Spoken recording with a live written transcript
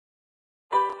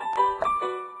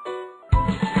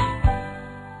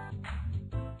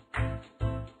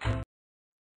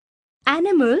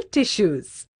animal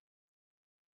tissues.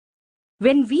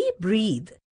 When we breathe,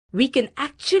 we can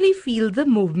actually feel the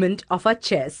movement of our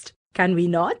chest, can we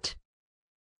not?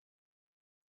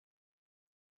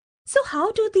 So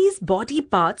how do these body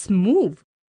parts move?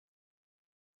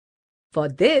 For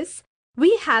this,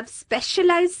 we have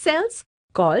specialized cells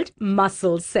called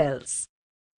muscle cells.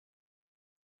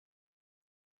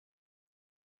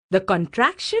 The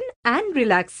contraction and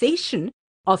relaxation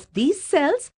of these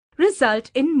cells result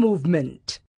in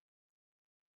movement.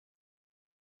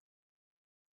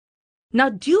 Now,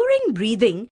 during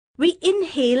breathing, we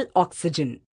inhale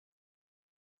oxygen.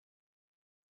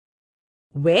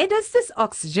 Where does this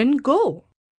oxygen go?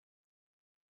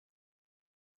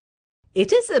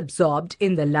 It is absorbed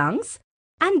in the lungs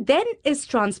and then is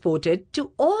transported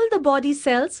to all the body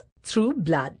cells through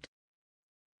blood.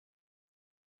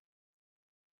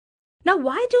 Now,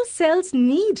 why do cells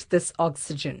need this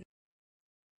oxygen?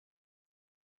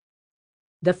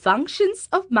 The functions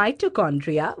of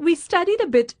mitochondria we studied a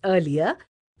bit earlier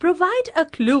provide a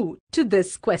clue to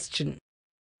this question.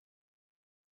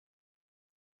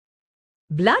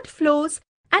 Blood flows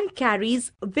and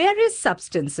carries various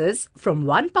substances from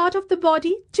one part of the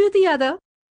body to the other.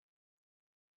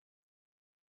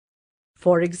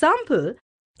 For example,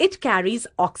 it carries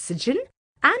oxygen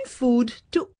and food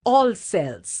to all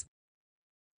cells.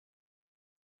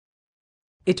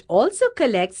 It also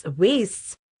collects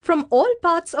wastes from all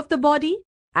parts of the body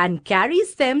and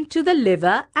carries them to the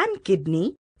liver and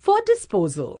kidney for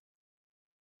disposal.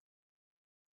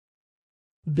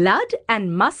 Blood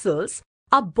and muscles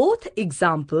are both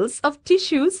examples of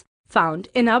tissues found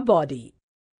in our body.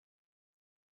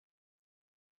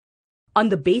 On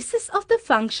the basis of the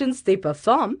functions they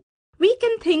perform, we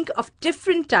can think of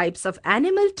different types of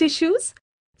animal tissues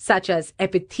such as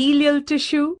epithelial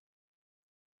tissue,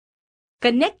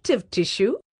 connective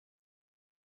tissue,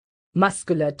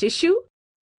 muscular tissue,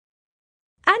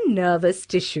 and nervous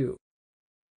tissue.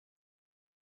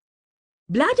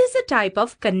 Blood is a type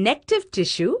of connective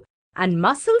tissue and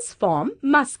muscles form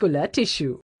muscular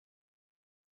tissue.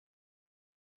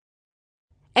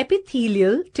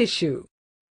 Epithelial tissue.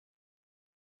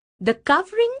 The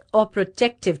covering or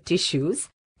protective tissues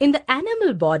in the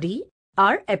animal body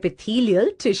are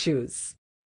epithelial tissues.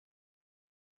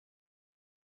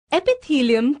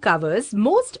 Epithelium covers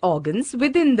most organs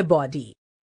within the body.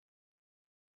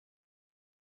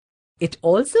 It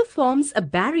also forms a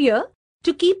barrier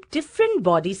to keep different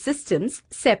body systems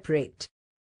separate.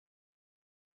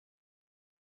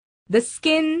 The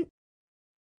skin,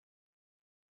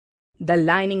 the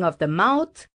lining of the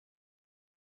mouth,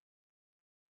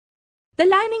 the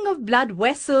lining of blood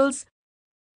vessels,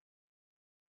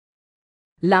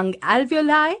 lung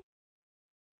alveoli,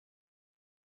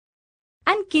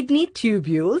 and kidney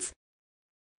tubules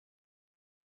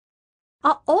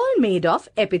are all made of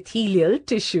epithelial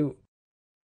tissue.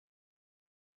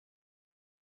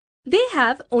 They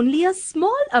have only a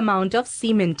small amount of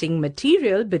cementing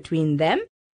material between them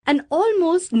and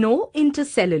almost no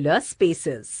intercellular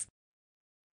spaces.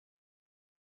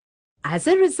 As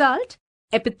a result,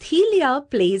 epithelia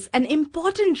plays an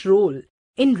important role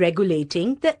in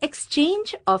regulating the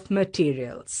exchange of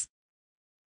materials.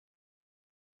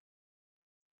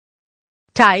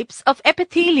 Types of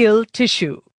epithelial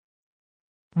tissue.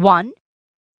 1.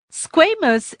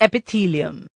 Squamous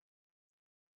epithelium.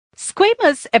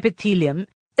 Squamous epithelium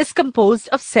is composed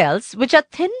of cells which are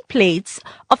thin plates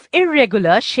of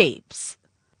irregular shapes.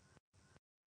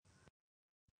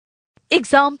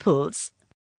 Examples: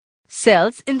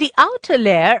 cells in the outer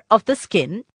layer of the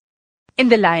skin, in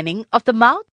the lining of the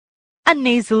mouth and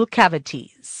nasal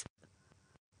cavities.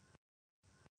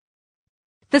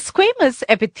 The squamous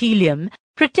epithelium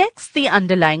protects the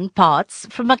underlying parts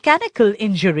from mechanical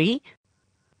injury,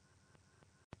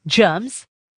 germs,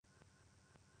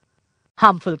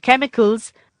 harmful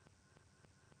chemicals,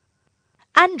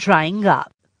 and drying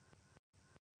up.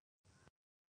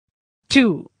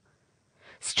 2.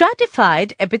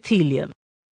 Stratified epithelium.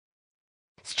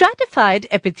 Stratified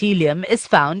epithelium is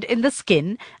found in the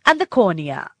skin and the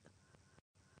cornea.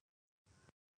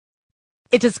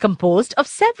 It is composed of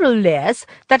several layers,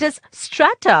 that is,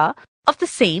 strata of the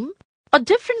same or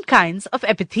different kinds of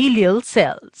epithelial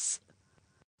cells.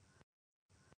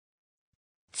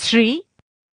 3.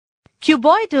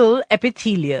 Cuboidal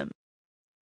epithelium.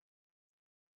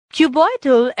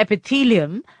 Cuboidal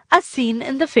epithelium, as seen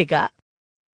in the figure,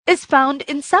 is found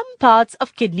in some parts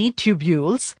of kidney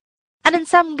tubules and in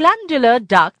some glandular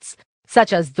ducts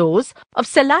such as those of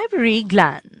salivary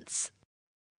glands.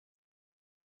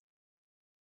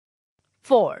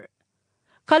 4.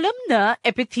 Columnar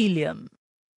epithelium.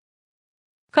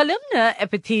 Columnar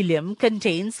epithelium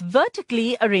contains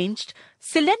vertically arranged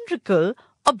cylindrical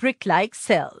or brick-like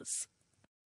cells.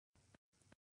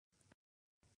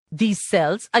 These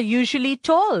cells are usually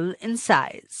tall in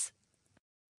size.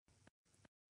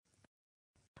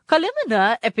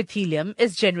 Columnar epithelium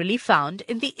is generally found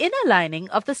in the inner lining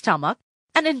of the stomach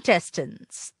and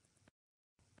intestines.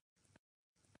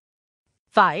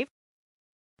 5.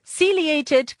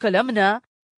 Ciliated columnar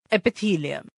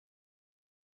epithelium.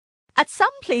 At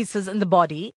some places in the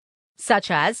body, such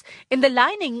as in the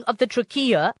lining of the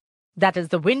trachea, that is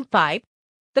the windpipe,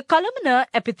 the columnar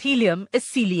epithelium is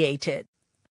ciliated.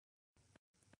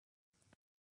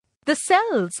 The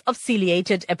cells of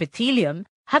ciliated epithelium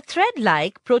have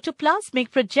thread-like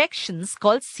protoplasmic projections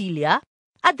called cilia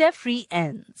at their free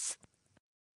ends.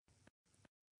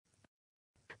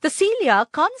 The cilia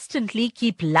constantly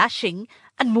keep lashing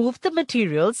and move the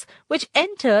materials which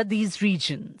enter these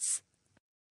regions.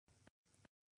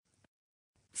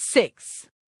 6.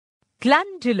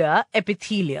 Glandular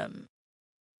epithelium.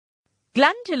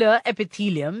 Glandular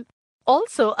epithelium,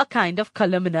 also a kind of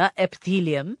columnar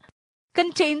epithelium,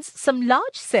 contains some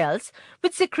large cells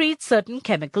which secrete certain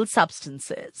chemical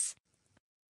substances.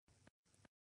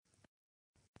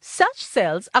 Such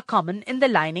cells are common in the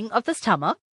lining of the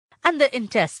stomach and the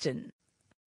intestine.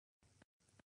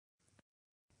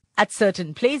 At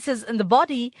certain places in the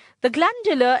body, the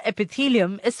glandular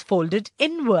epithelium is folded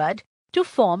inward to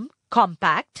form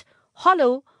compact,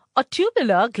 hollow, or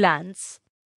tubular glands.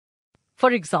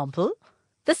 For example,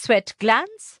 the sweat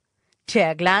glands,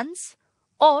 tear glands,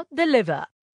 or the liver.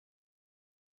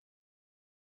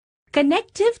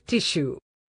 Connective tissue.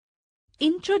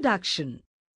 Introduction.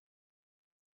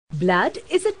 Blood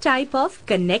is a type of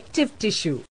connective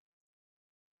tissue.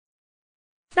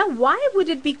 Now, why would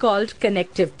it be called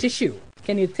connective tissue?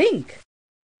 Can you think?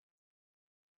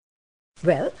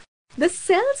 Well, the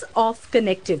cells of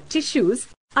connective tissues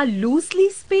are loosely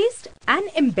spaced and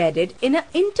embedded in an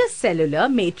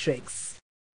intercellular matrix.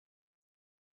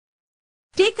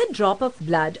 Take a drop of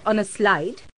blood on a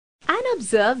slide and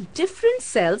observe different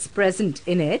cells present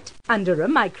in it under a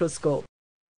microscope.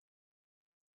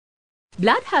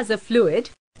 Blood has a fluid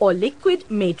or liquid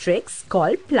matrix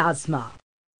called plasma,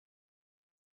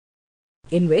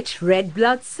 in which red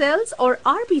blood cells or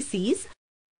RBCs,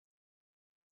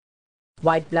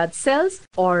 white blood cells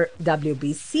or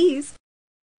WBCs,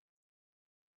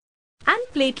 and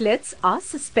platelets are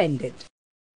suspended.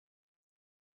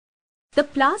 The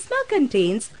plasma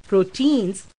contains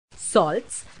proteins,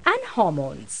 salts, and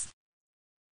hormones.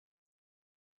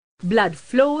 Blood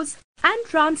flows and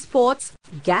transports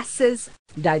gases,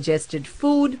 digested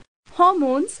food,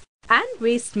 hormones, and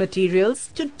waste materials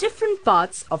to different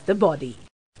parts of the body,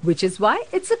 which is why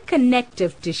it's a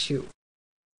connective tissue.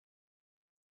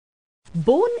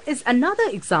 Bone is another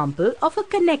example of a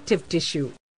connective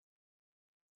tissue.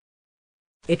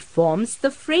 It forms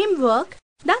the framework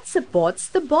that supports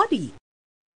the body.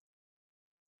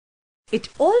 It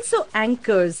also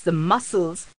anchors the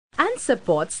muscles and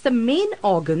supports the main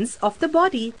organs of the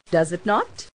body, does it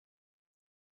not?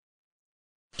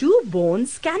 Two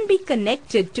bones can be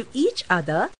connected to each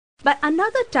other by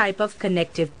another type of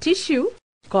connective tissue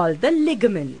called the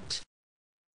ligament.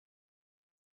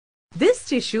 This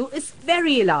tissue is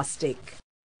very elastic.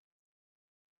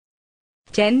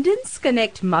 Tendons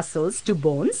connect muscles to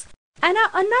bones and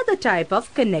are another type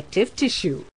of connective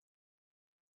tissue.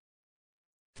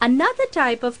 Another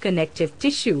type of connective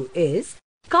tissue is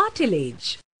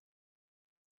cartilage.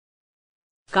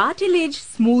 Cartilage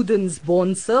smoothens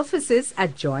bone surfaces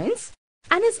at joints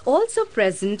and is also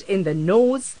present in the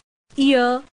nose,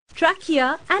 ear,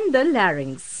 trachea, and the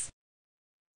larynx.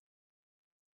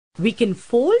 We can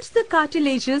fold the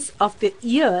cartilages of the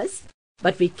ears,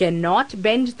 but we cannot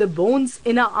bend the bones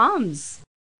in our arms.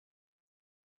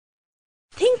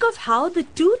 Think of how the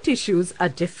two tissues are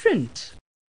different.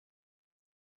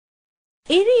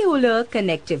 Areolar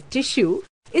connective tissue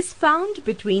is found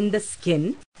between the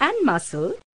skin and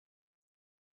muscle,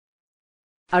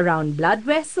 around blood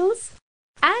vessels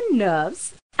and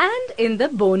nerves, and in the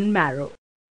bone marrow.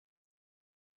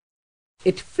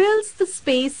 It fills the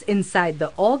space inside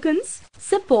the organs,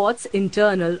 supports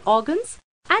internal organs,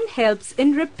 and helps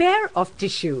in repair of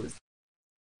tissues.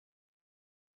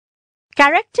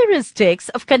 Characteristics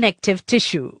of connective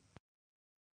tissue.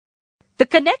 The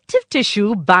connective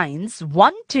tissue binds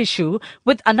one tissue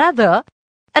with another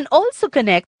and also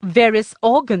connects various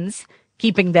organs,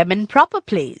 keeping them in proper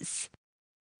place.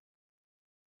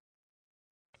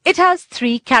 It has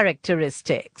three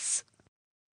characteristics.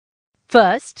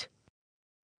 First,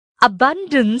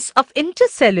 abundance of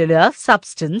intercellular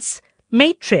substance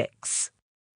matrix.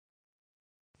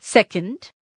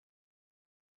 Second,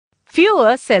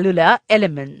 fewer cellular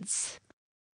elements.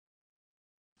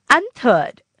 And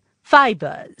third,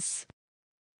 fibers.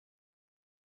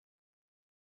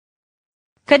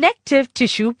 Connective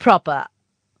tissue proper.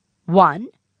 1.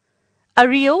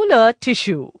 Areolar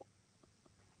tissue.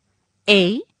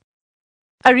 A.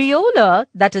 Areolar,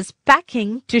 that is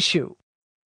packing tissue.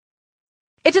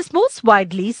 It is most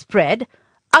widely spread,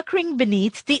 occurring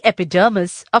beneath the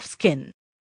epidermis of skin.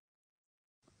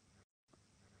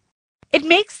 It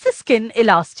makes the skin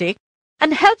elastic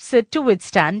and helps it to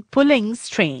withstand pulling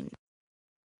strain.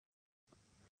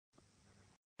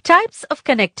 Types of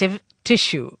connective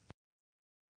tissue.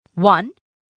 1.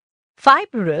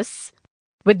 Fibrous,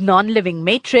 with non-living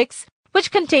matrix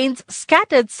which contains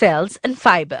scattered cells and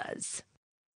fibers.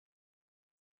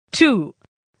 2.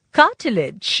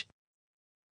 Cartilage.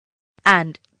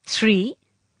 And 3.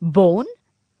 Bone,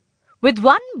 with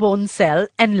one bone cell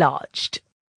enlarged.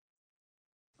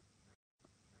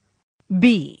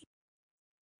 B.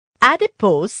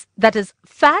 Adipose, that is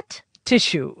fat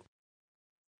tissue.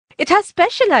 It has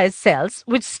specialized cells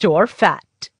which store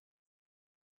fat.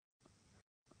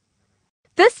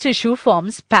 This tissue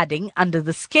forms padding under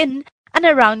the skin and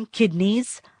around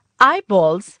kidneys,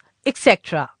 eyeballs,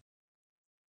 etc.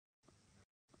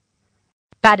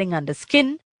 Padding under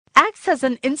skin acts as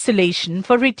an insulation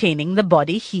for retaining the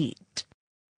body heat.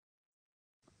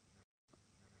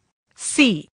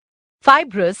 C.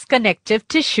 Fibrous connective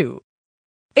tissue.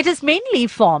 It is mainly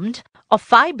formed of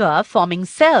fiber-forming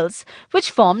cells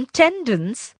which form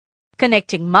tendons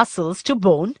connecting muscles to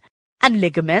bone and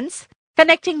ligaments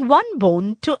connecting one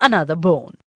bone to another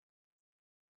bone.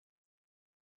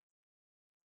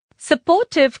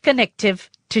 Supportive connective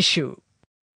tissue.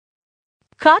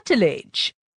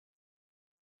 Cartilage.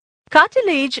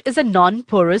 Cartilage is a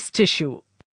non-porous tissue.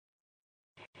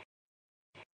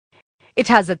 It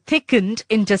has a thickened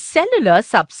intercellular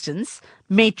substance,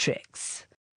 matrix.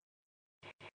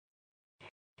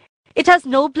 It has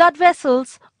no blood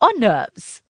vessels or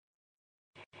nerves.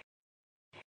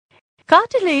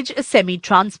 Cartilage is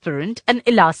semi-transparent and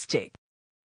elastic.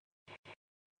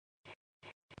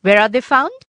 Where are they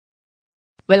found?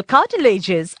 Well,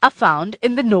 cartilages are found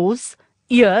in the nose,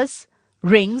 ears,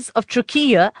 rings of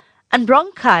trachea and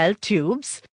bronchial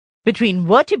tubes, between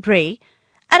vertebrae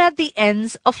and at the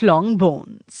ends of long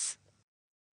bones.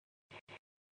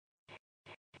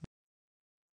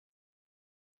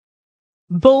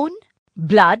 Bone,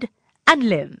 blood and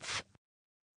lymph.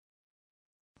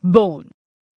 Bone.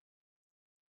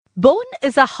 Bone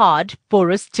is a hard,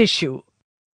 porous tissue.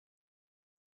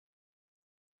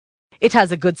 It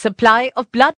has a good supply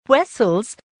of blood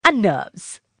vessels and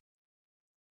nerves.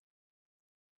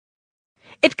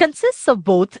 It consists of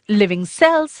both living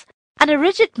cells and a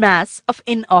rigid mass of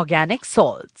inorganic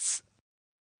salts.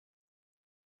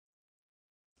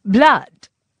 Blood.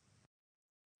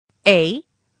 A.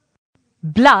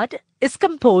 Blood is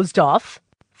composed of,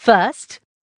 first,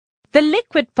 the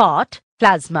liquid part,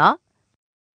 plasma,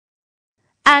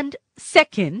 and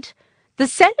second, the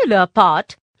cellular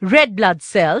part, red blood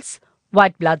cells,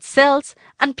 white blood cells,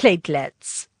 and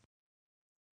platelets.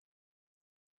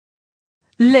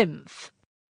 Lymph.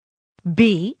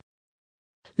 B.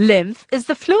 Lymph is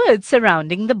the fluid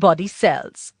surrounding the body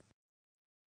cells.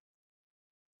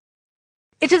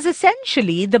 It is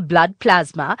essentially the blood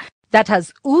plasma that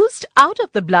has oozed out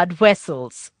of the blood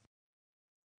vessels.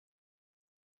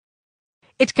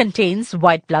 It contains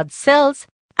white blood cells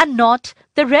and not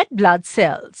the red blood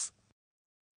cells.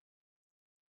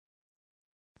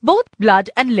 Both blood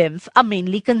and lymph are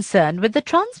mainly concerned with the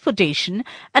transportation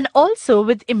and also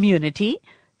with immunity,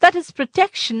 that is,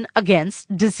 protection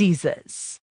against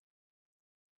diseases.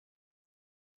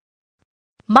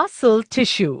 Muscle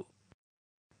tissue.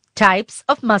 Types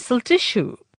of muscle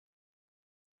tissue.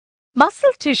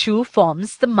 Muscle tissue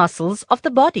forms the muscles of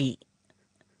the body.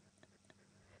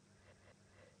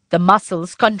 The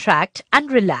muscles contract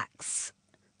and relax.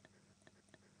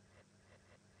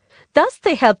 Thus,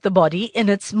 they help the body in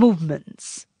its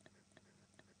movements.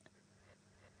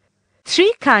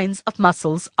 Three kinds of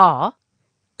muscles are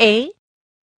A.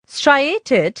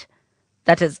 Striated,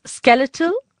 that is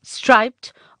skeletal,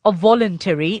 striped or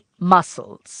voluntary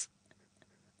muscles.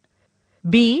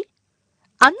 B.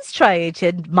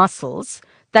 Unstriated muscles,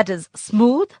 that is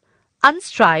smooth,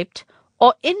 unstriped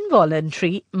or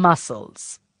involuntary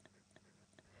muscles.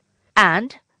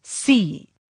 And C.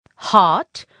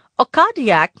 Heart or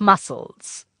cardiac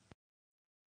muscles.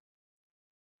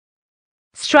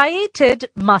 Striated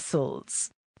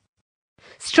muscles.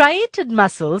 Striated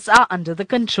muscles are under the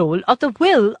control of the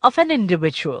will of an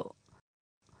individual.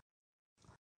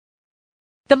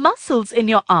 The muscles in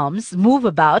your arms move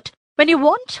about when you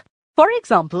want, for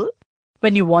example,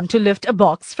 when you want to lift a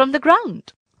box from the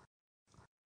ground.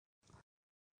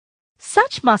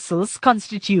 Such muscles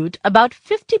constitute about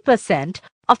 50%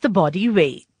 of the body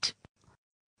weight.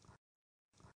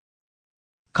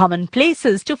 Common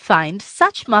places to find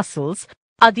such muscles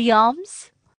are the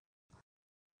arms,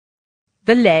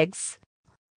 the legs,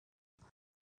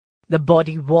 the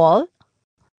body wall,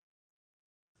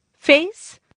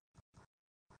 face,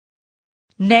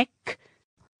 neck,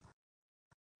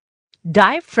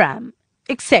 diaphragm,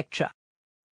 etc.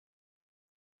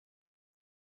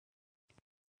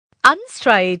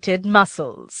 Unstriated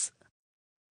muscles.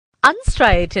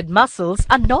 Unstriated muscles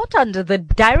are not under the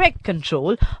direct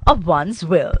control of one's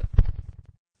will.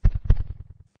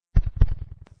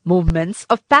 Movements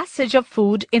of passage of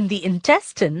food in the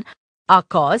intestine are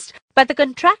caused by the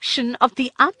contraction of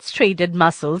the unstriated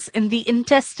muscles in the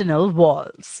intestinal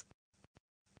walls.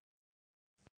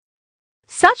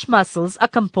 Such muscles are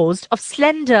composed of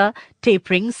slender,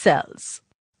 tapering cells.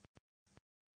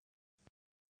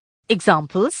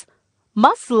 Examples: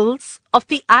 muscles of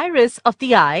the iris of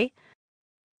the eye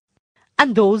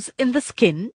and those in the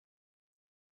skin,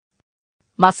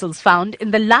 muscles found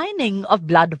in the lining of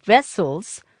blood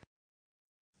vessels,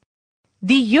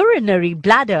 the urinary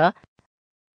bladder,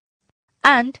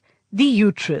 and the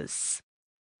uterus.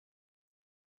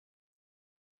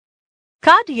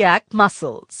 Cardiac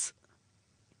muscles.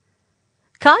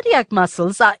 Cardiac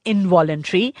muscles are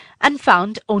involuntary and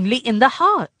found only in the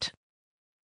heart.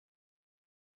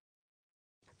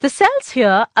 The cells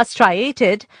here are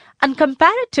striated and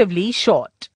comparatively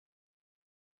short.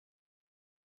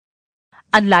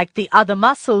 Unlike the other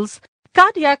muscles,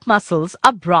 cardiac muscles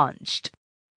are branched.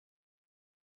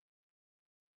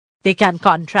 They can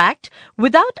contract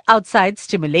without outside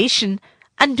stimulation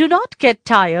and do not get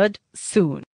tired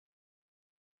soon.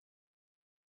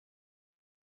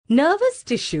 Nervous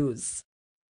tissues.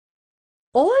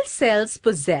 All cells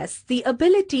possess the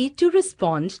ability to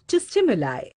respond to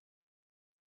stimuli.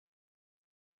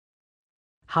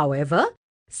 However,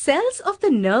 cells of the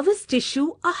nervous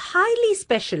tissue are highly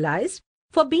specialized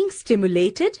for being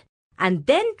stimulated and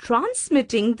then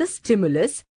transmitting the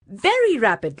stimulus very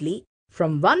rapidly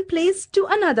from one place to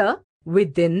another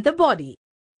within the body.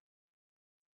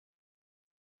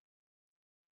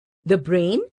 The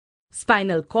brain,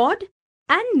 spinal cord,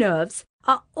 and nerves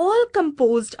are all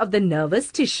composed of the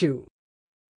nervous tissue.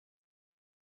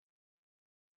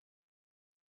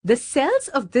 The cells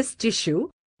of this tissue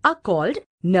are called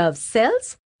nerve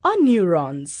cells or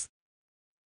neurons.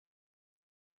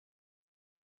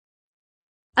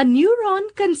 A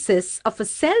neuron consists of a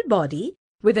cell body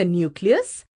with a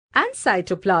nucleus and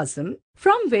cytoplasm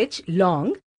from which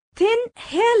long, thin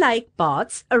hair-like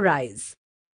parts arise.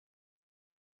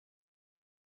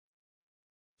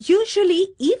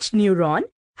 Usually, each neuron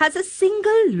has a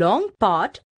single long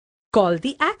part called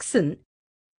the axon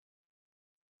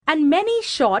and many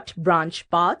short branch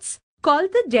parts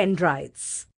called the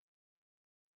dendrites.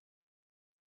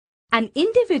 An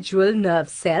individual nerve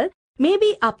cell may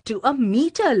be up to a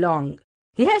meter long.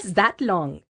 Yes, that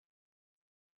long.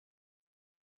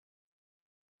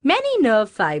 Many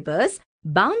nerve fibers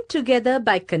bound together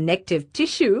by connective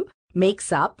tissue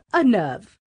makes up a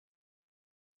nerve.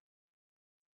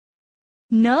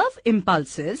 Nerve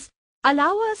impulses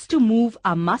allow us to move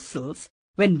our muscles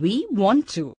when we want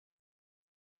to.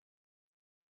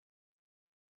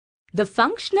 The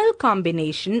functional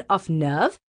combination of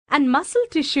nerve and muscle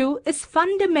tissue is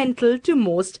fundamental to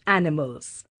most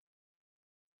animals.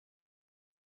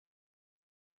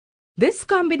 This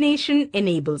combination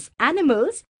enables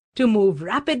animals to move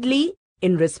rapidly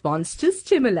in response to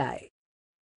stimuli.